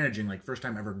just managing, like first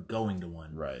time ever going to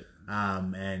one. Right.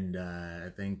 And I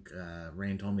think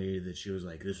Reign told me that she was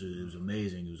like, it was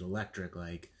amazing. It was electric.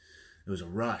 Like, it was a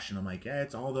rush. And I'm like, yeah,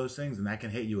 it's all those things. And that can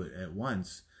hit you at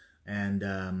once. And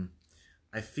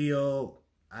I feel,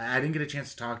 I didn't get a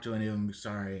chance to talk to any of them.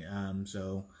 Sorry.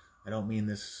 So I don't mean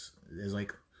this as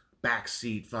like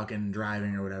backseat fucking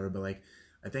driving or whatever, but like,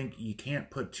 I think you can't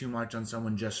put too much on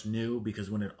someone just new, because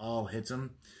when it all hits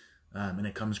them and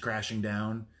it comes crashing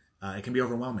down, it can be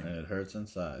overwhelming. And it hurts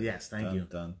inside. Yes, thank you.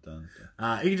 Dun, dun.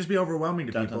 It can just be overwhelming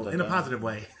to people in a positive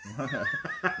way.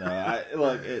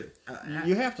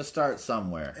 You have to start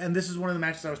somewhere. And this is one of the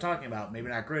matches I was talking about. Maybe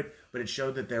not good, but it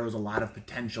showed that there was a lot of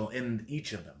potential in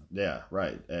each of them. Yeah,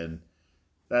 right. And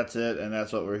that's it. And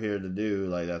that's what we're here to do.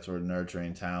 Like, that's where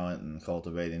nurturing talent and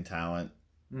cultivating talent.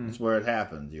 It's where it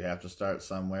happens. You have to start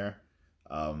somewhere.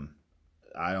 I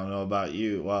don't know about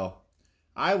you. Well,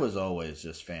 I was always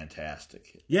just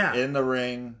fantastic. Yeah. In the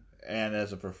ring and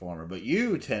as a performer. But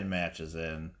you, 10 matches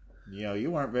in,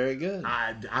 you weren't very good.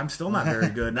 I'm still not very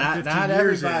good. Not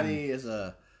everybody is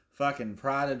a fucking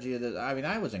prodigy of this. I mean,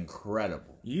 I was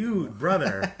incredible. You,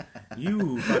 brother,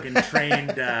 you fucking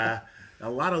trained A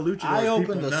lot of luchadors I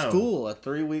opened people a know. school at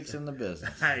 3 weeks in the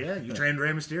business. Yeah, you trained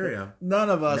Rey Mysterio. None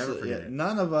of us, Never forget it.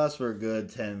 none of us were good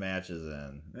 10 matches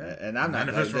in, and I'm None not.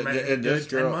 of us were and good this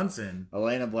 10 girl, months in.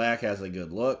 Elena Black has a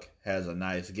good look, has a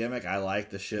nice gimmick. I like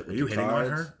the shit with Are you the hitting on cards.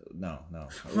 her?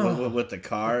 No. with the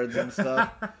cards and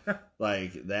stuff,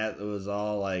 like that was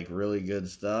all like really good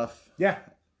stuff. Yeah.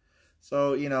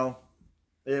 So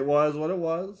it was what it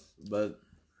was, but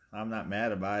I'm not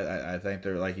mad about it. I think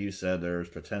there, like you said, there's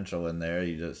potential in there.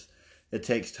 It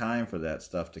takes time for that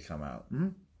stuff to come out.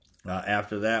 Mm-hmm.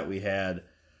 After that, we had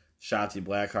Shotzi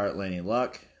Blackheart, Laney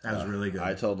Luck. That was really good.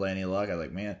 I told Laney Luck, I was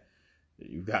like, man,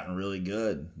 you've gotten really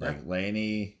good. Yeah. Like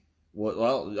Laney,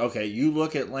 well, okay, you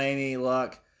look at Laney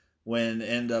Luck when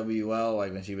NWL,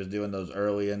 like when she was doing those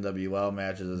early NWL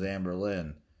matches as Amber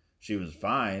Lynn, she was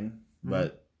fine,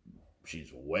 but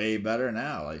she's way better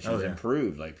now. Like she's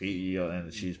improved. Like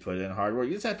and she's put in hard work.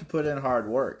 You just have to put in hard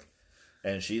work,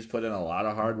 and she's put in a lot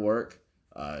of hard work,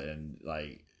 and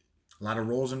like a lot of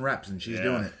rolls and reps, and she's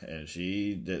doing it. And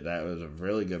she did. That was a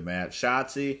really good match.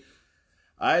 Shotzi,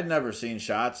 I had never seen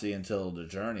Shotzi until the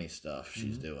Journey stuff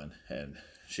she's doing, and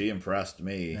she impressed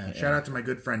me. Yeah, shout out to my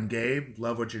good friend Gabe.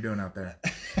 Love what you're doing out there.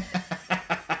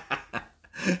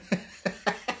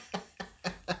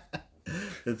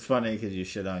 It's funny because you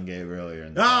shit on Gabe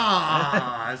earlier.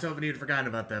 I was hoping you'd forgotten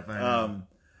about that.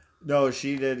 No,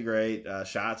 she did great.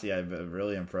 Shotzi, I've been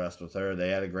really impressed with her. They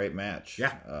had a great match.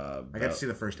 Yeah, I got to see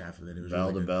the first half of it. It was bell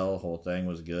really to good. bell, whole thing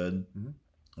was good.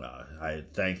 Mm-hmm. I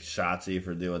thank Shotzi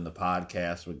for doing the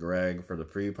podcast with Greg for the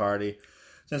pre-party.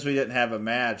 Since we didn't have a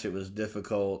match, it was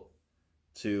difficult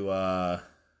to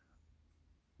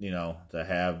to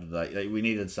have like we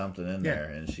needed something in there,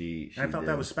 and she I felt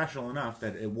that was special enough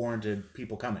that it warranted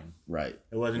people coming. Right.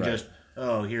 It wasn't just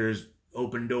here's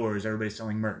open doors, everybody's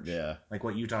selling merch. Yeah. Like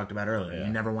what you talked about earlier. Yeah.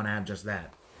 You never want to have just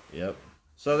that. Yep.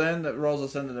 So then that rolls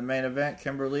us into the main event,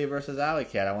 Kimberly versus Alley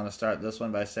Cat. I want to start this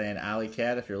one by saying, Alley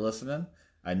Cat, if you're listening,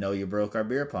 I know you broke our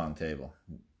beer pong table.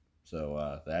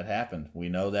 So that happened. We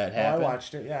know that happened. I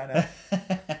watched it. Yeah, I know.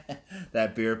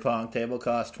 That beer pong table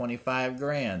cost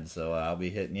 $25,000, so I'll be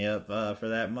hitting you up for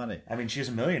that money. I mean, she's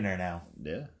a millionaire now.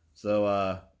 Yeah.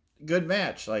 So good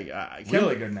match. Like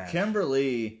really good match.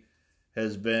 Kimberly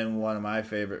has been one of my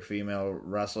favorite female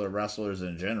wrestlers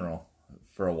in general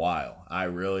for a while. I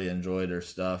really enjoyed her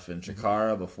stuff in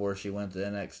Chikara before she went to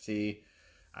NXT.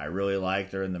 I really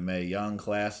liked her in the Mae Young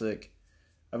Classic.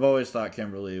 I've always thought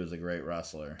Kimberly was a great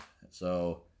wrestler.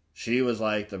 So she was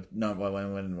like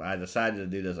when I decided to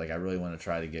do this, like I really want to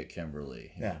try to get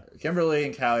Kimberly. Yeah. Kimberly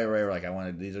and Callie Ray were like,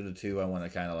 these are the two I want to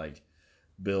kind of like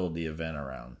build the event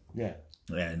around. Yeah.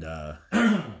 And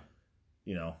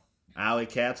Alley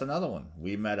Cat's another one.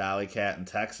 We met Alley Cat in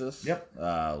Texas. Yep.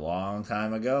 A long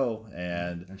time ago,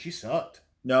 and she sucked.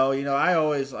 No, I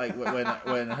always like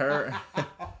when her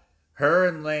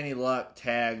and Laney Luck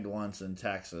tagged once in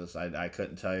Texas. I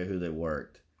couldn't tell you who they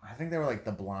worked. I think they were like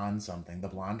the Blonde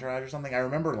Tribe or something. I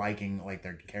remember liking like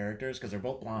their characters because they're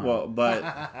both blonde. Well, but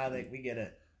we get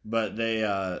it. But they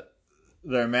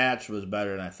their match was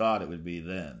better than I thought it would be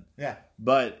then. Yeah.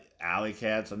 But Alley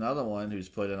Cat's another one who's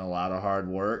put in a lot of hard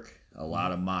work, a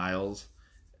lot of miles,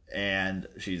 and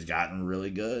she's gotten really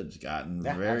good. She's gotten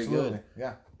very good.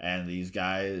 Yeah. And these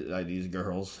guys, like these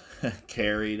girls,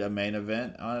 carried a main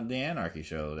event on the Anarchy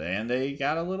show, and they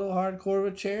got a little hardcore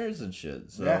with chairs and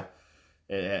shit. So,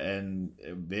 and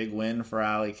a big win for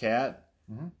Alley Cat.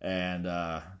 Mm-hmm.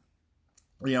 And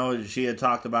she had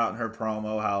talked about in her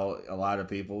promo how a lot of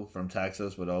people from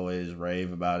Texas would always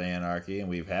rave about Anarchy, and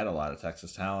we've had a lot of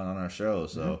Texas talent on our show.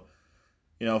 So,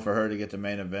 for her to get the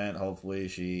main event,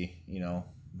 hopefully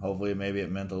hopefully maybe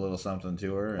it meant a little something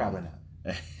to her. Probably not.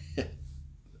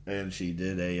 And she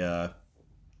did a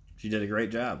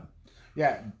great job.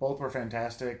 Yeah, both were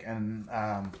fantastic, and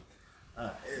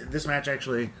this match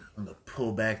actually, I'm gonna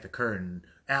pull back the curtain.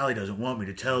 Allie doesn't want me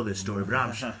to tell this story, but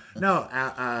I'm no.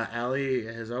 Allie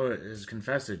has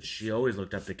confessed that she always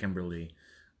looked up to Kimberly,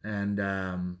 and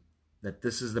that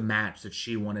this is the match that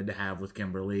she wanted to have with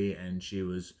Kimberly, and she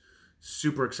was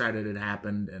super excited it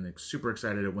happened, and super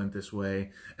excited it went this way.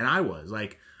 And I was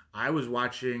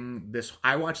watching this.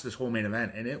 I watched this whole main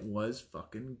event, and it was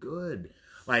fucking good.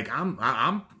 Like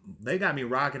they got me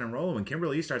rocking and rolling. When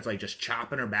Kimberly starts like just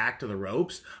chopping her back to the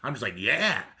ropes, I'm just like,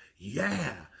 yeah,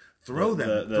 throw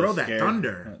that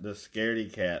thunder. The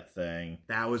scaredy cat thing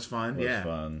that was fun. Was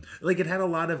fun. Like it had a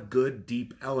lot of good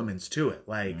deep elements to it.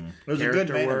 Like it was a good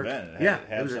main event. It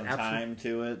had was some time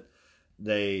to it.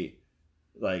 They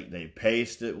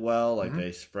paced it well. Like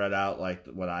they spread out like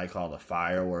what I call the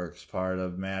fireworks part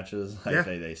of matches. Like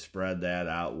they spread that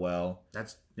out well.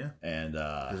 That's and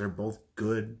because they're both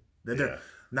good They're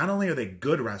not only are they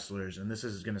good wrestlers, and this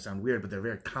is going to sound weird, but they're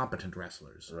very competent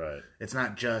wrestlers. Right. It's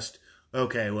not just,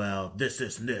 okay, well,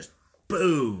 this, and this.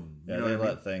 Boom. Yeah, they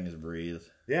let things breathe.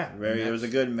 Yeah. It was a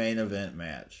good main event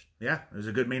match. Yeah, it was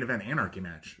a good main event anarchy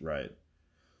match. Right.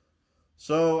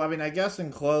 So, I mean, I guess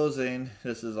in closing,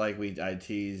 this is like I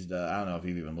teased. I don't know if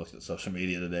you've even looked at social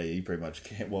media today. You pretty much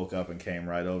woke up and came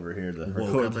right over here to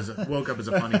woke up is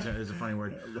a funny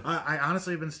word. I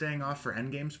honestly have been staying off for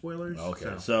Endgame spoilers.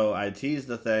 Okay. So I teased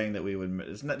the thing that we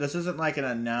would. This isn't like an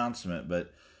announcement,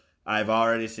 but I've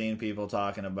already seen people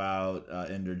talking about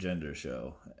Intergender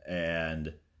show,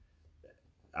 and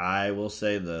I will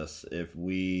say this: if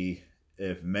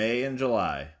May and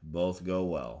July both go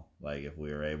well, like if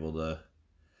we were able to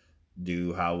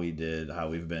do how we've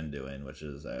been doing, which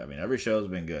is, I mean, every show's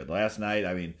been good. Last night,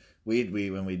 I mean, we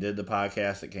when we did the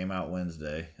podcast that came out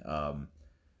Wednesday, I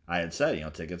had said,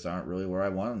 tickets aren't really where I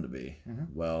want them to be. Mm-hmm.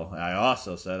 Well, I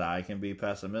also said I can be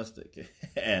pessimistic,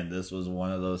 and this was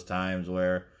one of those times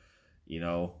where,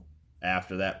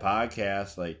 after that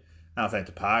podcast, like, I don't think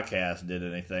the podcast did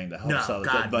anything to help sell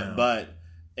it, but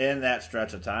in that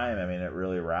stretch of time, I mean, it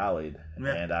really rallied,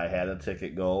 and I had a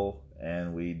ticket goal.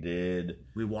 And we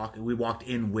walked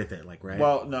in with it, like, right?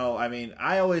 Well, no, I mean,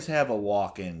 I always have a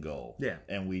walk-in goal. Yeah.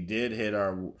 And we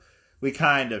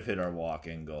kind of hit our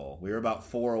walk-in goal. We were about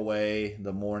 4 away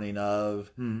the morning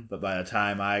of, but by the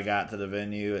time I got to the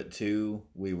venue at 2,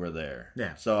 we were there.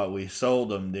 Yeah. So we sold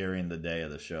them during the day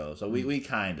of the show. So we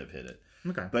kind of hit it.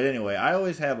 Okay. But anyway, I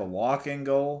always have a walk-in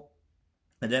goal,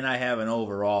 and then I have an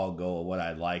overall goal of what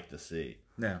I'd like to see.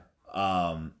 Yeah.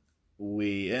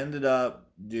 We ended up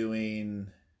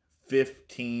doing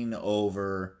 15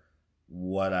 over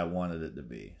what I wanted it to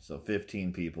be. So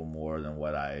 15 people more than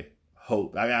what I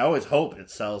hope. I mean, I always hope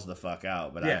it sells the fuck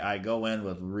out, but I go in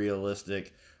with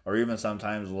realistic or even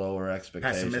sometimes lower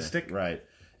expectations. Pessimistic? Right.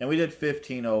 And we did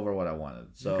 15 over what I wanted.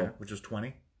 So which was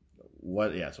 20?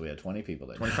 So we had 20 people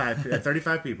there.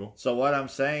 35 people. So what I'm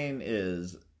saying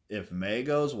is if May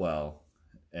goes well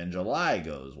and July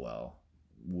goes well,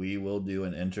 we will do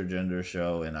an intergender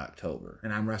show in October.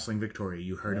 And I'm wrestling Victoria.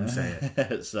 You heard him say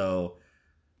it. So,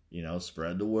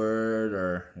 spread the word,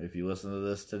 or if you listen to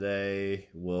this today,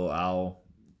 I'll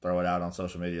throw it out on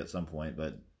social media at some point.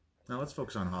 But now let's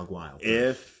focus on Hog Wild.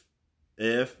 If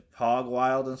Hog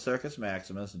Wild and Circus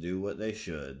Maximus do what they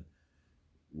should,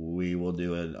 we will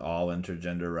do an all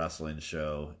intergender wrestling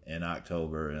show in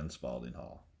October in Spalding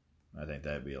Hall. I think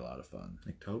that'd be a lot of fun.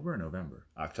 October or November?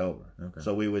 October. Okay.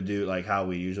 So we would do like how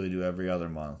we usually do every other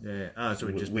month. Yeah. So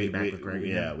we'd just be back with Greg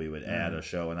again? Yeah, we would add a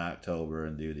show in October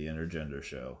and do the intergender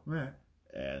show. Yeah.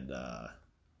 And I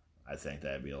think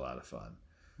that'd be a lot of fun.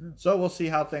 Yeah. So we'll see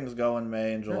how things go in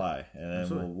May and July, and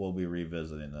then we'll be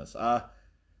revisiting this. So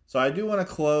I do want to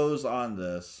close on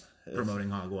this. Promoting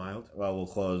Hog Wild? Well,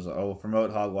 we'll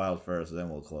promote Hog Wild first, then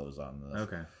we'll close on this.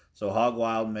 Okay. So Hog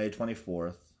Wild, May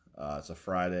 24th. It's a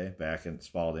Friday, back in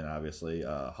Spalding, obviously.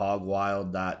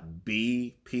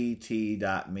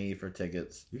 Hogwild.bpt.me for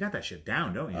tickets. You got that shit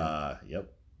down, don't you?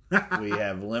 Yep. We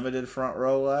have limited front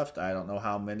row left. I don't know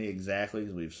how many exactly,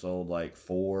 because we've sold like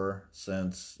 4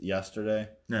 since yesterday.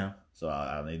 No. So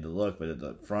I'll need to look, but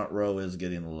the front row is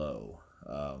getting low.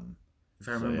 If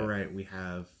I remember right, we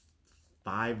have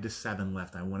 5 to 7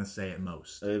 left, I want to say at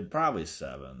most. Probably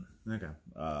 7. Okay.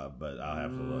 But I'll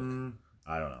have to look.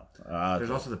 I don't know.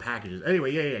 There's also the packages. Anyway,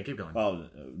 yeah, keep going. Oh,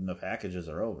 the packages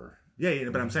are over. Yeah,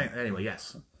 but I'm saying, anyway,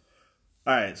 yes.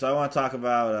 All right, so I want to talk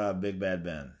about Big Bad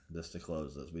Ben, just to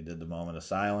close this. We did the moment of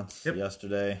silence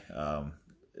yesterday.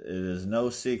 It is no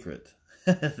secret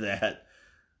that,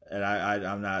 and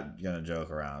I'm not going to joke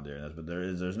around during this, but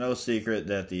there's no secret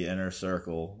that the inner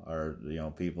circle, or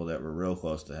people that were real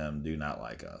close to him, do not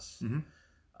like us. Mm-hmm.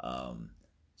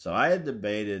 So I had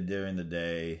debated during the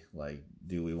day, like,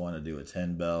 do we want to do a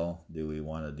 10 bell? Do we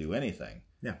want to do anything?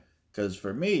 Yeah. Because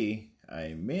for me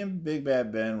and Big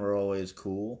Bad Ben were always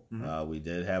cool. Mm-hmm. We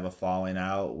did have a falling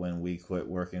out when we quit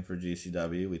working for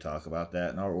GCW. We talk about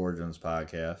that in our Origins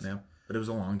podcast. Yeah, but it was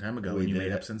a long time ago, and you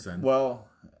made up since then. Well,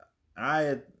 I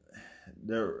had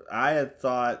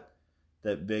thought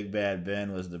that Big Bad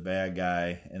Ben was the bad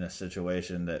guy in a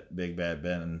situation that Big Bad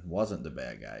Ben wasn't the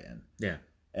bad guy in. Yeah.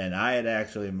 And I had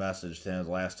actually messaged him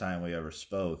the last time we ever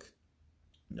spoke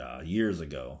years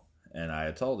ago. And I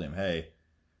had told him, hey,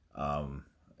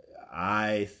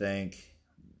 I think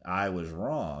I was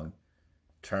wrong.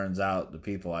 Turns out the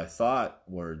people I thought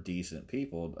were decent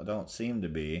people don't seem to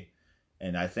be.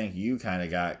 And I think you kind of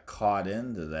got caught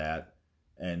into that,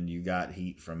 and you got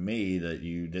heat from me that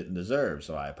you didn't deserve.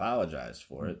 So I apologized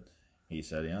for it. He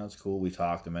said, it's cool. We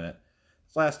talked a minute.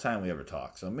 It's the last time we ever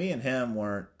talked. So me and him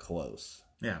weren't close.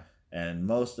 Yeah. And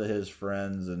most of his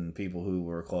friends and people who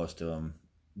were close to him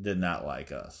did not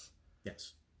like us.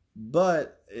 Yes.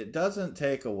 But it doesn't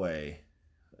take away,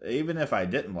 even if I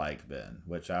didn't like Ben,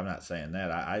 which I'm not saying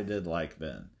that, I did like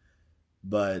Ben,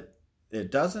 but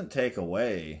it doesn't take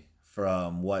away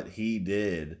from what he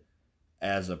did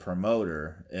as a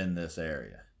promoter in this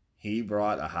area. He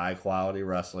brought a high quality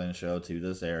wrestling show to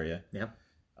this area. Yep.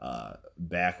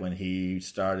 Back when he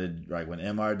started, like when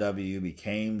MRW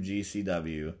became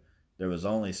GCW, there was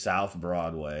only South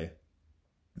Broadway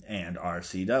and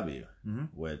RCW,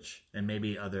 which and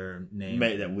maybe other names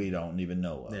that we don't even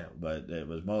know of. Yeah. But it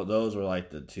was those were like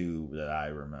the two that I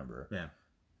remember. Yeah.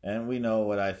 And we know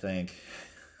what I think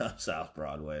of South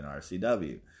Broadway and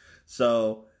RCW.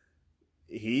 So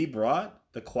he brought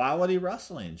the quality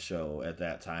wrestling show at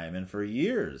that time, and for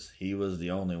years he was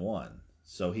the only one.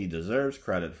 So he deserves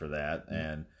credit for that,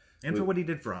 and for what he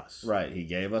did for us. Right, he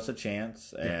gave us a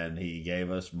chance, and he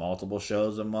gave us multiple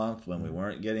shows a month when we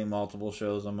weren't getting multiple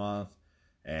shows a month.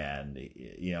 And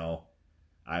you know,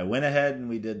 I went ahead and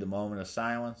we did the moment of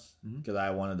silence because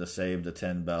I wanted to save the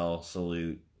 10 bell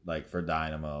salute, like for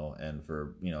Dynamo and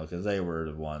for, you know, because they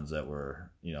were the ones that were,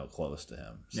 you know, close to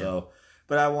him. So,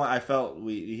 but I felt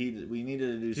we needed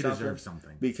to do something. He deserved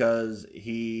something because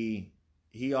he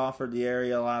offered the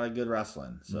area a lot of good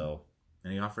wrestling. So,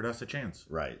 and he offered us a chance.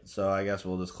 Right. So I guess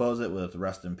we'll just close it with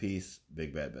rest in peace,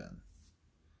 Big Bad Ben.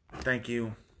 Thank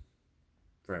you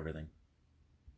for everything.